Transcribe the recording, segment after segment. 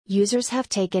Users have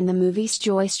taken the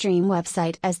MoviesJoy stream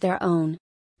website as their own,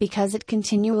 because it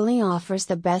continually offers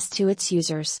the best to its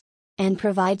users, and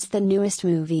provides the newest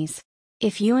movies.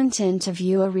 If you intend to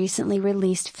view a recently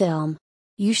released film,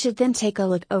 you should then take a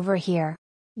look over here.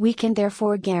 We can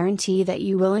therefore guarantee that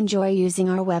you will enjoy using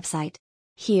our website.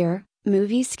 Here,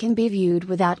 movies can be viewed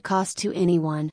without cost to anyone.